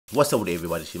What's up with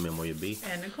everybody? It's your man, Morty B.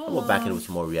 And Nicole. We're back in with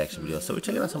some more reaction videos. So we're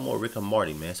checking out some more Rick and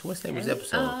Morty, man. So what's the name of this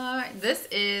episode? This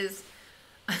is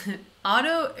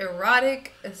Autoerotic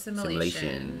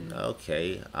Assimilation.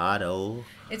 Okay.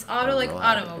 It's auto like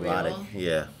automobile. Erotic.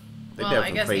 Yeah. Well,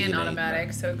 I guess and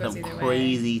automatic, so it goes either way.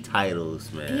 Crazy titles,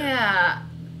 man.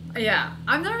 Yeah.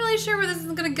 I'm not really sure where this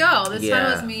is gonna go. This title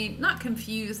has me not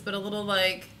confused, but a little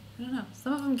like, I don't know.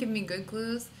 Some of them give me good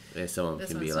clues. And some of them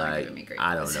can be like,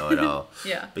 I don't know at all.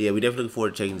 Yeah. But yeah, we definitely looking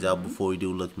forward to checking these out. Before we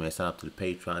do, look, man, sign up to the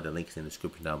Patreon. The link's in the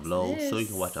description down below. So you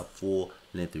can watch our full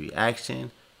length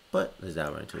reaction. But let's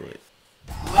dive right into it.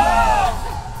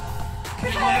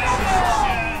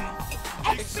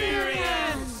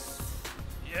 Experience!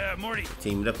 Yeah, Morty.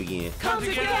 Team it up again. Come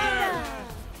together!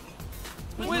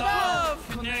 With love,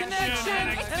 connection,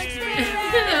 and experience!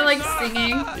 They're like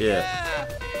singing. Yeah.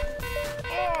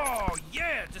 Oh,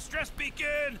 yeah, distress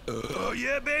beacon! Oh,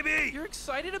 yeah, baby! You're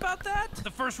excited about that? The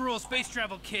first rule of space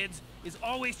travel, kids, is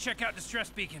always check out distress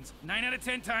beacons. 9 out of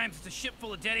 10 times, it's a ship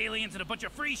full of dead aliens and a bunch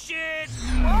of free shit!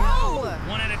 Whoa!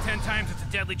 1 out of 10 times, it's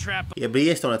a deadly trap. Yeah, but he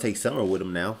is starting to take Summer with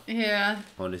him now. Yeah.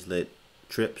 On his lit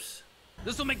trips.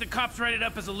 This will make the cops write it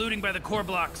up as a looting by the core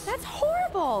blocks. That's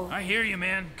horrible. I hear you,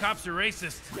 man. Cops are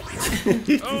racist.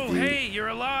 Oh, hey, you're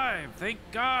alive. Thank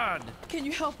God. Can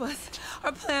you help us?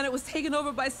 Our planet was taken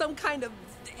over by some kind of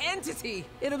entity.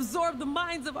 It absorbed the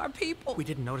minds of our people. We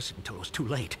didn't notice it until it was too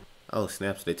late. Oh,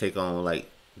 snaps. They take on, like,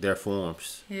 their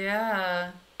forms.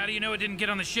 Yeah. How do you know it didn't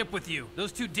get on the ship with you?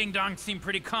 Those two ding-dongs seem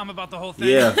pretty calm about the whole thing.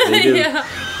 Yeah, they do. Yeah.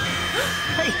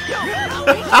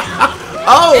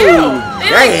 Oh!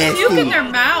 They like puke in their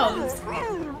mouths.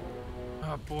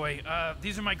 Oh, boy.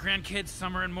 These are my grandkids,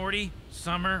 Summer and Morty.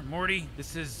 Summer, Morty,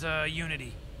 this is,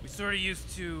 Unity. We sort of used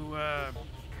to,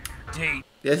 date.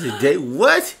 That's a date?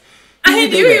 What? I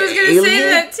knew he was going to say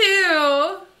that,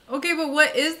 too. Okay, but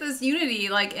what is this Unity,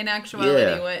 like, in actuality?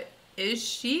 Yeah. What is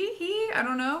she? He? I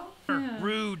don't know. Yeah.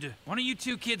 Rude. Why don't you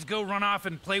two kids go run off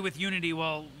and play with Unity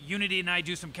while Unity and I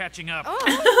do some catching up? Oh,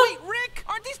 wait, Rick!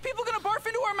 Aren't these people gonna barf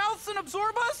into our mouths and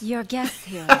absorb us? You're guests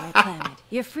here on my planet.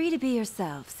 You're free to be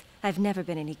yourselves. I've never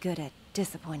been any good at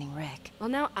disappointing Rick. Well,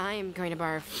 now I'm going to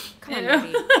barf. Come on, Yeah.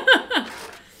 baby.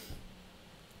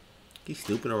 He's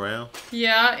snooping around.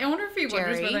 Yeah, I wonder if he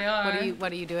wonders Jerry, where they are.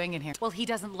 what are you doing in here? Well, he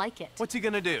doesn't like it. What's he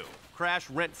gonna do? Crash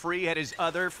rent-free at his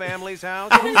other family's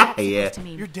house? Yeah.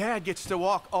 Your dad gets to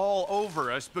walk all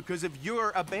over us because of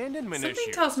your abandonment Something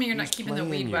issue. tells me you're not keeping the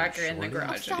weed whacker in the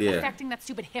garage. Stop Yeah. affecting that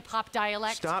stupid hip-hop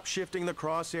dialect. Stop shifting the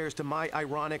crosshairs to my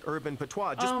ironic urban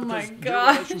patois just Oh my because your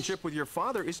gosh. relationship with your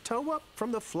father is toe up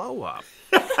from the flow up.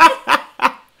 Uh-oh,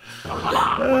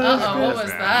 what was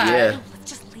that? Yeah.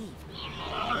 Let's just leave.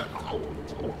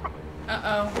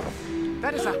 Uh-oh.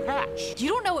 That is a hatch. You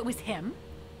don't know it was him.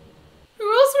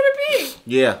 Who else would it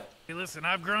be? Yeah. Hey, listen,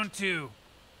 I've grown too.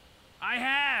 I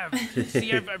have.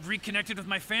 See, I've reconnected with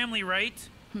my family, right?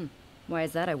 Why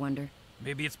is that, I wonder?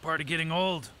 Maybe it's part of getting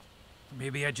old.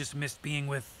 Maybe I just missed being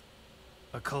with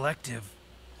a collective.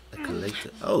 A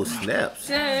collector. Oh, snaps.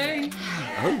 Dang.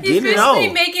 Oh, He's getting it basically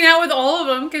on. making out with all of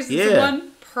them because it's Yeah.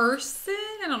 one person.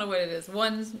 I don't know what it is.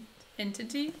 One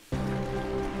entity.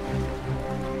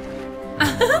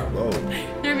 Whoa.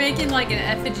 They're making like an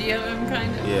effigy of him,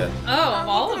 kind of. Yeah. Oh, of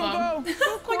all of them.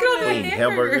 Look at all the Eating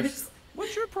hamburgers. hamburgers.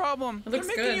 What's your problem? It looks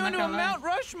They're good, making you not into a gonna lie. Mount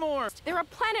Rushmore. They're a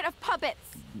planet of puppets.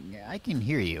 Yeah, I can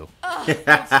hear you. It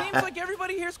seems like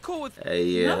everybody here's cool with Hey,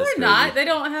 yeah. No, that's they're not. crazy. They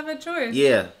don't have a choice.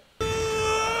 Yeah.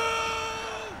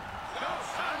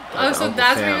 Oh, so Uncle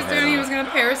that's what Sam he was had doing. He on. was gonna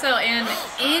parasail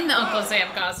in the Uncle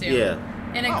Sam costume. Yeah.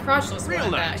 And a crotchless Real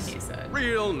one, that nice. he said.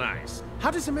 Real nice. How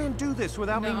does a man do this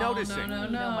without me noticing? No. You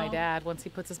know my dad, once he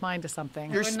puts his mind to something.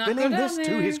 You're would not go spinning down this to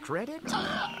there. his credit?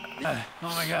 Oh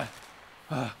my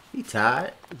God. He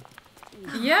tired.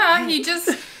 Yeah, he just.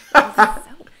 So bad.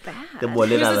 The boy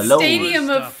let out There's a a load. stadium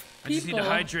of Stuff. I just need people.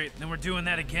 to hydrate, then we're doing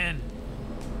that again.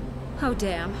 Oh,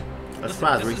 damn. I'm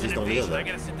surprised This Reese is just an don't live invasion. I there.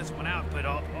 gotta sit this one out, but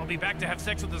I'll be back to have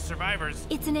sex with the survivors.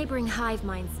 It's a neighboring hive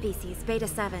mind species, Beta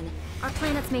 7. Our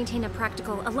planets maintain a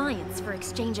practical alliance for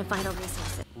exchange of vital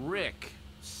resources. Rick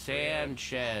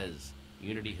Sanchez.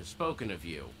 Unity has spoken of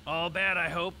you. All bad, I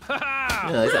hope. Ha ha!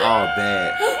 Yeah, it's all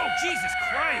bad. Oh, Jesus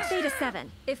Christ! Beta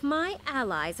 7, if my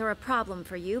allies are a problem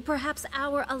for you, perhaps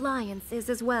our alliance is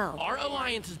as well. Our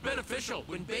alliance is beneficial.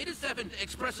 When Beta 7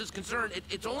 expresses concern,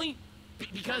 it's only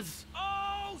because...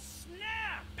 Oh,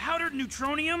 snap! powdered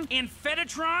neutronium and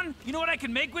Fetatron? You know what I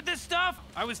can make with this stuff?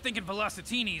 I was thinking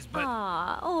velocitinis, but...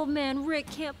 Aw, old man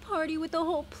Rick can't party with the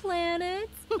whole planet.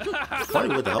 Party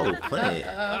with the whole planet.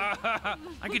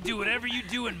 I could do whatever you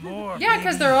do and more. Yeah,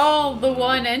 because they're all the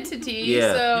one entity.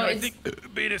 Yeah. So You know, I it's...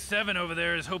 think Beta 7 over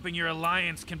there is hoping your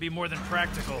alliance can be more than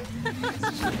practical.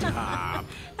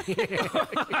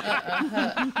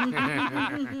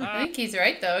 I think he's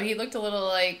right though. He looked a little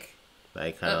like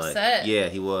Like kind of upset. like, yeah,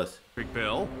 he was. Big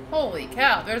Bill. Holy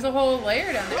cow! There's a whole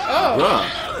layer down there. Oh,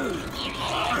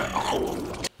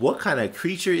 Bruh. What kind of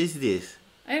creature is this?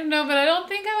 I don't know, but I don't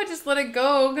think I would just let it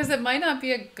go because it might not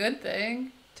be a good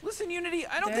thing. Listen, Unity,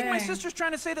 I don't think my Dang. sister's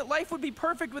trying to say that life would be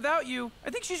perfect without you. I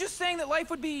think she's just saying that life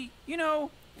would be, you know,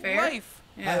 Fair? life.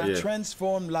 Yeah. Yeah.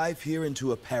 Transformed life here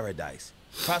into a paradise.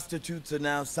 Prostitutes are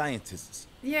now scientists.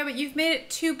 Yeah, but you've made it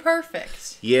too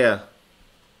perfect. Yeah.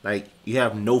 Like, you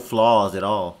have no flaws at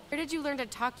all. Where did you learn to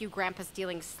talk, you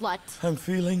grandpa-stealing slut? I'm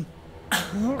feeling...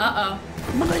 Uh-oh.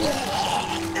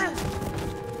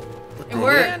 It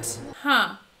worked.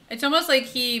 Huh. It's almost like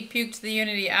he puked the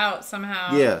Unity out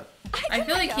somehow. Yeah. I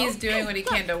feel like he's doing what he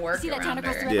can to work See that town around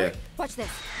across the her. river? Yeah. Watch this.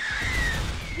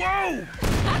 Whoa!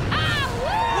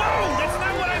 Whoa! That's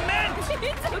not what I meant!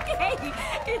 It's okay.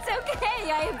 It's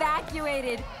okay.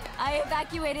 I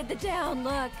evacuated the town.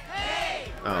 Look.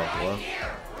 Oh, well.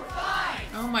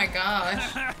 Oh my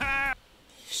gosh.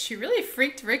 She really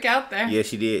freaked Rick out there. Yeah,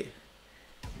 she did.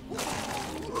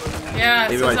 Yeah,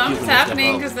 so Everybody something's puking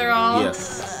happening themselves because they're all Yeah.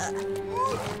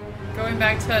 going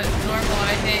back to normal,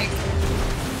 I think.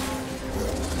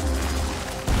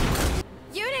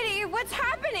 Unity, what's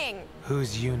happening?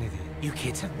 Who's Unity? You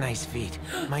kids have nice feet.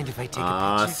 Mind if I take a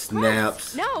Ah, picture?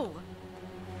 snaps. No.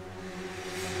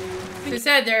 Who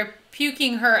said they're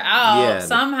puking her out Yeah.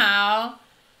 somehow?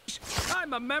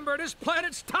 I'm a member of this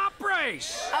planet's top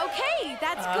race. Okay,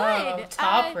 that's Oh, good.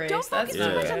 top race, Don't that's focus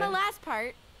too much good. on the last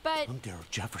part, but I'm Daryl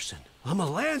Jefferson. I'm a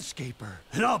landscaper.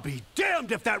 And I'll be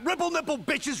damned if that ripple nipple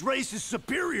bitch's race is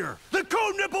superior. The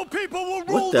cone nipple people will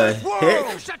rule What the this world.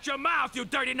 heck? Shut your mouth, you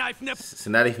dirty knife nip. So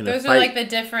not even a Those fight. are like the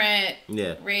different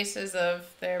Yeah. races of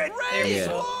their Yeah.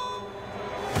 people.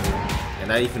 And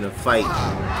not even a fight. You know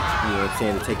what I'm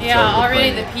saying? To take control Yeah, of the already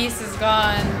the planet. piece is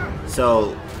gone.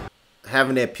 So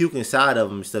having that puke inside of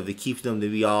them and stuff, it keeps them to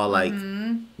be all like, you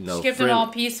know, Just kept them all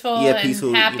peaceful Yeah, and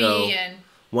peaceful, happy you know, and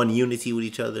one unity with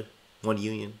each other, one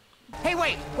union. Hey,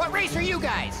 wait! What race are you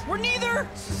guys? We're neither!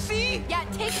 See? yeah,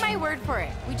 take my word for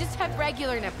it. We just have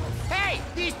regular nipples. Hey!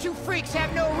 These two freaks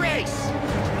have no race!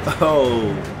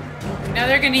 Oh, now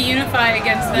they're gonna unify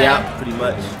against them. yeah, pretty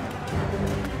much.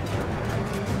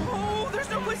 Oh, there's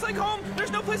no place like home!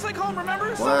 There's no place like home, remember?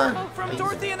 What? Summer, from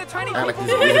Dorothy and the Tiny I like People.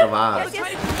 this Wizard of Oz.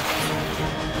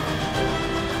 Yes,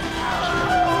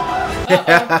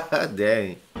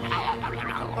 Dang.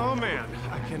 Oh man,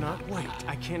 I cannot wait.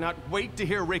 I cannot wait to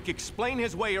hear Rick explain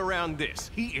his way around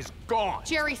this. He is gone.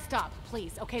 Jerry, stop,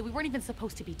 please. Okay, we weren't even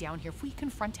supposed to be down here. If we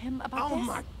confront him about Oh this...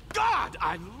 my God,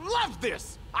 I love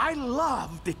this. I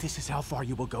love that this is how far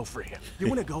you will go for him. You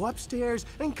want to go upstairs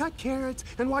and cut carrots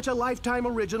and watch a Lifetime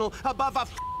original above a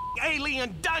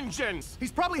alien dungeons.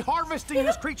 He's probably harvesting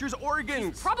this creature's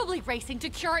organs. Probably racing to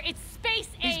cure its space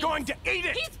He's AIDS. going to eat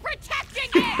it. He's protecting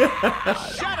it!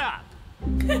 Shut up.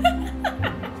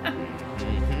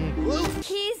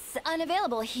 He's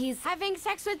unavailable. He's... Having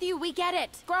sex with you, we get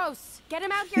it. Gross. Get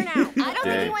him out here now. I don't think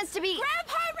Dang. he wants to be...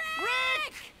 Grandpa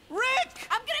Rick! Rick!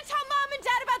 I'm gonna tell Mom and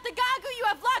Dad about the Gagu you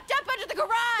have locked up under the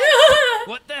garage!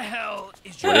 What the hell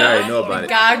is Well, your they already know about it.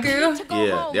 Gagu.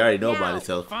 Yeah, they already know about it.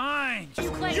 So Fine. Just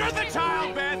You're the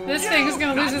child, Beth. This thing is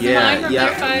gonna lose his Yeah, mind from yeah.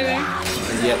 their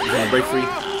fighting. yeah, you gonna break free.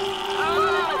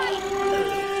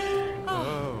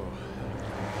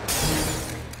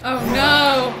 Oh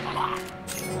no!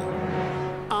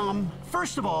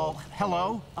 First of all,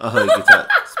 hello. Oh, you can talk,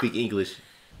 speak English.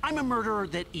 I'm a murderer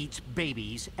that eats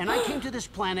babies, and I came to this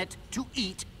planet to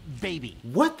eat baby.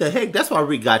 What the heck? That's why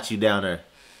Rick got you down there.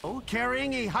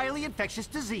 Carrying a highly infectious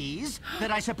disease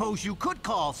that I suppose you could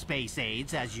call space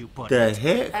AIDS, as you put The it.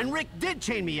 heck? And Rick did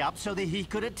chain me up so that he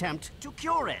could attempt to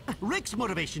cure it. Rick's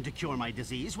motivation to cure my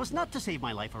disease was not to save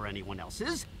my life or anyone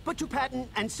else's, but to patent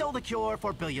and sell the cure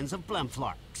for billions of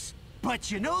blemflarks.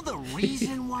 But you know the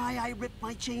reason why I ripped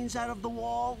my chains out of the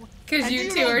wall? 'Cause And you do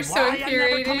two know are so why I'm never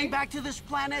infuriating. coming back to this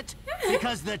planet?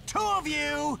 Because the two of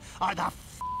you are the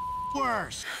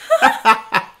worst.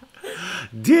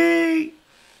 Dang.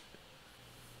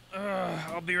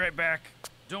 I'll be right back.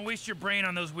 Don't waste your brain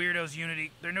on those weirdos,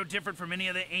 Unity. They're no different from any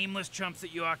of the aimless chumps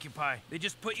that you occupy. They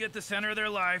just put you at the center of their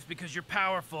lives because you're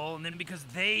powerful, and then because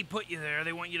they put you there,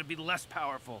 they want you to be less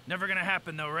powerful. Never gonna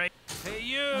happen though, right? Hey,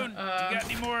 Yoon, you got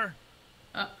any more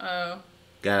Uh-oh.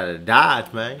 Got out of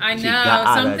Dodge, man. I She know, got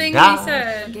out of something he Dodge.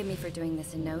 said. Forgive me for doing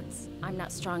this in notes. I'm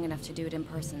not strong enough to do it in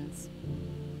persons.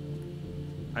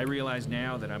 I realize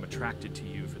now that I'm attracted to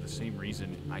you for the same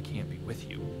reason I can't be with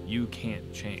you. You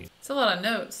can't change. It's a lot of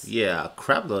notes. Yeah, a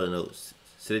crap load of notes.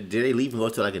 So did they leave and go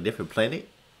to like a different planet?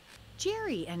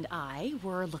 Jerry and I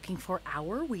were looking for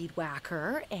our weed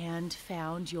whacker and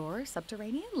found your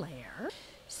subterranean lair.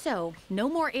 So, no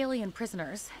more alien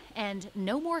prisoners, and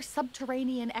no more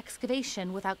subterranean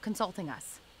excavation without consulting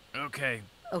us. Okay.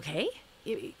 Okay?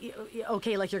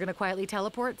 Okay, like you're gonna quietly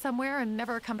teleport somewhere and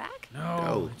never come back?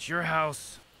 No, it's your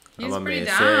house. Oh, He's my pretty man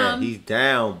down. said he's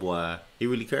down, boy. He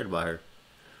really cared about her.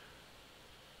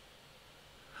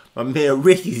 My man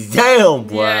Ricky's down,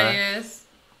 boy. Yeah, he is.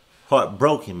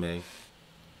 Heartbroken, man.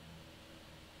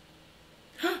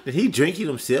 Did he drink it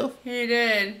himself? He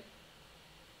did.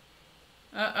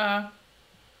 Oh.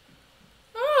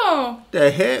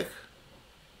 The heck?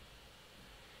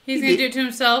 He's gonna do it to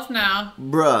himself now.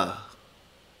 Bruh.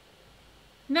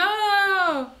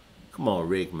 No. Come on,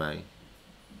 Rick, man.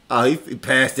 Oh, he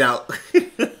passed out.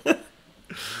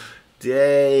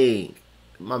 Dang.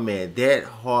 My man, that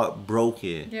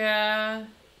heartbroken. Yeah.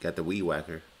 Got the weed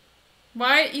whacker.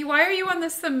 Why are you on the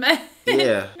cement?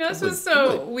 Yeah. You're supposed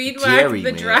to weed whack Jerry,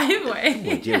 the man. driveway.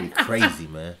 Boy, Jerry crazy,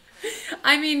 man.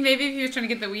 I mean, maybe if he was trying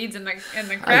to get the weeds in the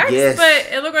cracks, guess.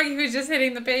 but it looked like he was just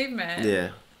hitting the pavement.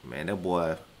 Yeah. Man, that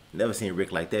boy, never seen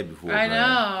Rick like that before, I man.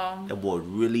 know. That boy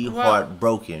really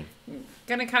heartbroken.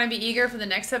 Gonna kind of be eager for the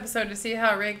next episode to see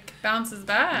how Rick bounces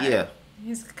back. Yeah.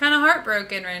 He's kind of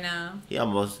heartbroken right now. He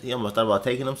almost thought about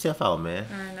taking himself out, man.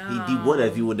 I know. He would have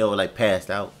if he would never like passed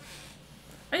out.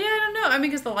 Oh, yeah, I don't know. I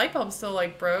mean, because the light bulb still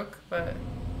like broke, but.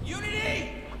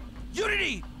 Unity!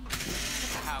 Unity!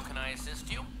 How can I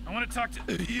assist you? I want to talk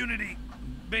to Unity.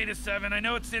 Beta 7, I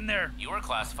know it's in there. You are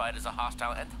classified as a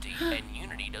hostile entity, and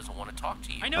Unity doesn't want to talk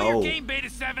to you. I know your game, Beta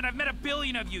 7. I've met a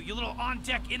billion of you. You little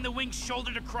on-deck, in-the-wings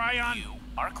shoulder to cry on. You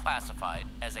are classified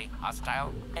as a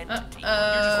hostile entity. You're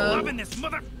just loving this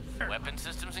mother... Weapon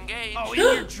systems engaged. Oh, in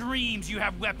your dreams you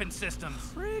have weapon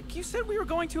systems. Rick, you said we were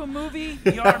going to a movie?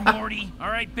 We are, Morty. All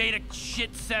right, Beta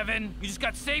shit 7. You just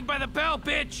got saved by the bell,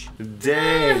 bitch.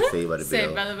 Dang, saved by the bell.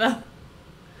 Saved by the bell.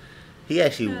 He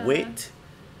actually went.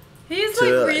 He's to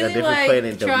like a really different like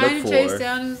planet to trying look to chase for.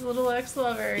 down his little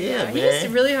ex-lover. Yeah, man. He's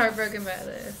really heartbroken by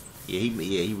this. Yeah, he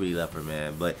really loved her,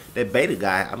 man. But that Beta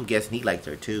guy, I'm guessing he liked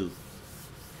her too.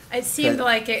 It seemed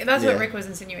like it. That's Yeah. what Rick was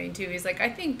insinuating too. He's like, I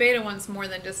think Beta wants more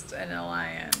than just an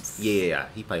alliance. Yeah,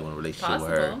 he probably want a relationship with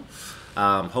her.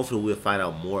 Hopefully we'll find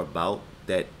out more about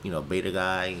that, Beta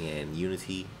guy and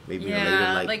Unity. Maybe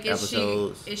in later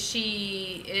episodes. Is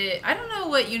she? I don't know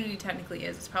what Unity technically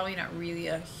is. It's probably not really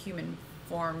a human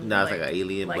form. No, it's like an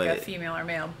alien, like but a female or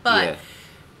male. But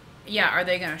yeah, are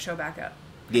they gonna show back up?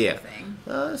 Yeah,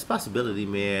 it's a possibility,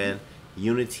 man.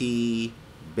 Unity,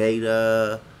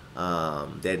 Beta,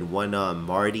 that one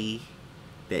Marty,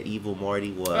 that evil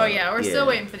Marty was. Oh yeah, we're still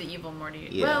waiting for the evil Morty.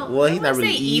 Yeah, Well, he's not really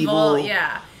evil.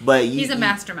 Yeah, but he's a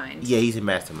mastermind. Yeah, he's a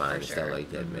mastermind and For stuff sure.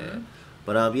 like that, man.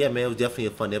 But yeah, man, it was definitely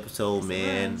a fun episode,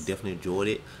 man. Definitely enjoyed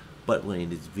it. But when in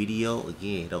this video,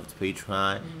 again, head over to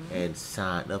Patreon and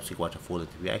sign up so you can watch a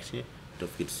full-length reaction. Don't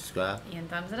forget to subscribe. And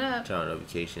thumbs it up. Turn on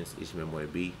notifications. It's your man, Morty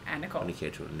B. And Nicole. I'm going to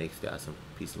catch you on the next guy. Some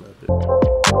peace and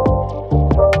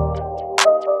love.